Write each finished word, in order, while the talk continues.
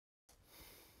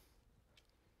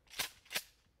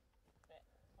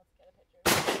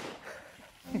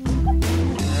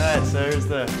So here's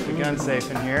the gun safe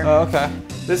in here. Oh, okay.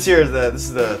 This here is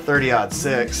the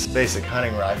 30-06 basic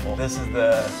hunting rifle. This is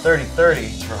the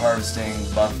 30-30 for harvesting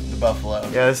the buffalo.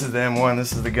 Yeah, this is the M1.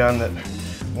 This is the gun that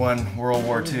won World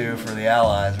War II for the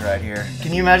Allies right here.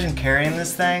 Can you imagine carrying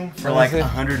this thing for like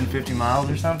 150 miles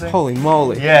or something? Holy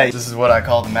moly. Yeah, this is what I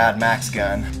call the Mad Max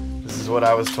gun. This is what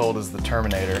I was told is the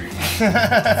Terminator.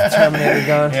 Terminator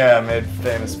gun? Yeah, made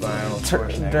famous by Arnold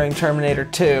Schwarzenegger. During Terminator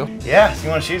 2. Yeah, so you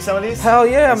want to shoot some of these? Hell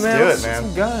yeah, Let's man. do Let's it, man.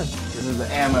 Some gun. This is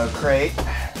the ammo crate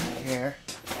here.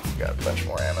 Got a bunch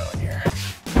more ammo in here.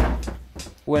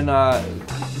 When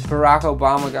Barack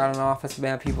Obama got in office,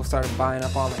 man, people started buying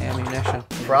up all the ammunition.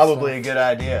 Probably a good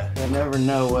idea. I never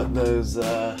know what those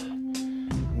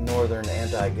northern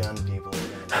anti-gun people are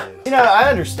gonna do. You know, I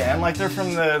understand. Like they're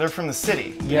from the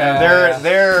city. You know,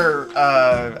 their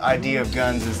idea of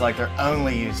guns is like they're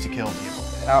only used to kill people.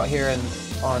 Out here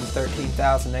on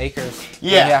 13,000 acres,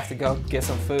 yeah, you have to go get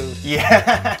some food.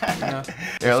 Yeah. You know?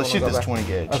 Here, let's shoot this 20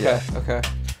 gauge. Okay. Yeah. Okay.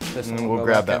 And then we'll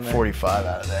grab that 45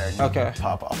 out of there and okay.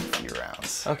 Pop off a few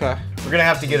rounds. Okay. We're gonna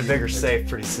have to get a bigger safe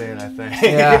pretty soon, I think.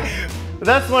 Yeah. But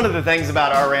that's one of the things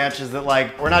about our ranch is that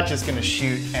like we're not just gonna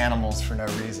shoot animals for no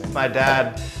reason. My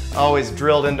dad always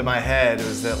drilled into my head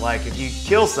was that like if you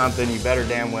kill something, you better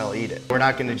damn well eat it. We're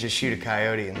not gonna just shoot a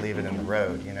coyote and leave it in the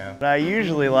road, you know. What I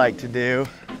usually like to do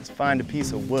is find a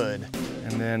piece of wood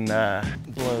and then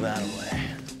blow that away.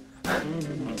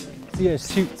 So you gonna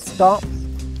shoot stumps?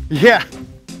 Yeah.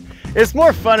 It's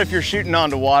more fun if you're shooting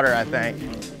onto water, I think.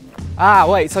 Ah,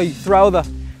 wait, so you throw the...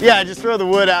 Yeah, I just throw the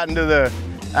wood out into the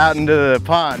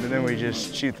pond and then we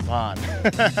just shoot the pond.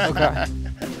 Okay.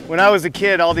 When I was a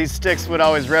kid, all these sticks would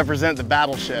always represent the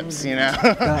battleships, you know?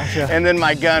 Gotcha. And then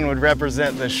my gun would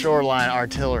represent the shoreline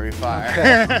artillery fire.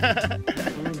 Okay.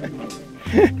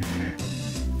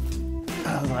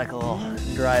 That was like a little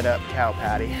dried up cow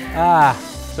patty. Ah.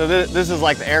 So this is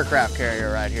like the aircraft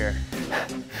carrier right here.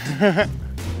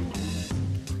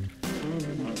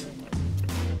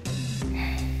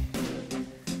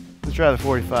 Let's try the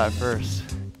 45 first.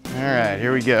 All right,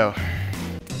 here we go.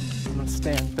 I'm gonna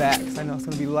stand back because I know it's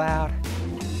gonna be loud.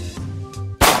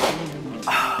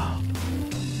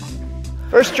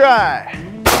 First try.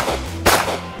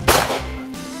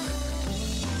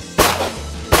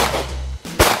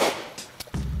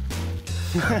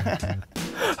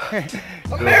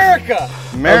 America!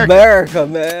 America,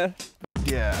 man.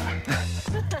 Yeah.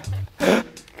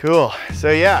 Cool.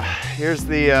 So yeah, here's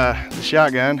the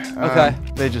shotgun. Okay.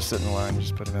 They just sit in the line. You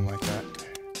just put it in like that.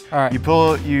 All right. You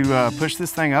push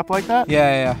this thing up like that.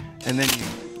 Yeah. And then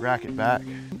you rack it back.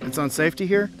 It's on safety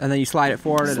here. And then you slide it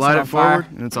forward. And slide it's it on forward,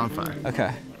 fire. and it's on fire.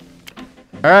 Okay.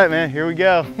 All right, man. Here we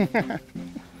go.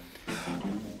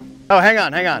 Oh, hang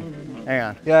on.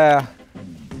 Yeah.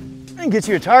 I can get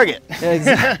you a target. Yeah,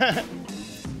 exactly.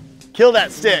 Kill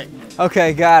that stick.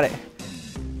 Okay, got it.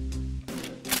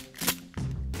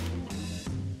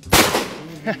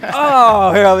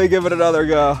 Oh, here, let me give it another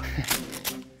go.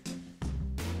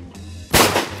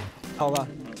 Hold on.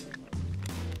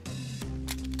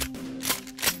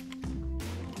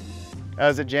 Oh,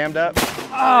 is it jammed up?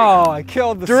 Oh, I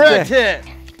killed the Direct stick.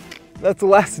 hit. That's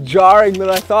less jarring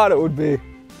than I thought it would be.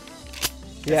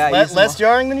 Yeah. Less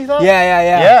jarring than you thought?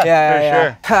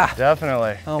 Yeah. For sure.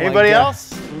 Definitely. Oh Anybody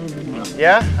else?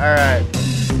 Yeah? All right.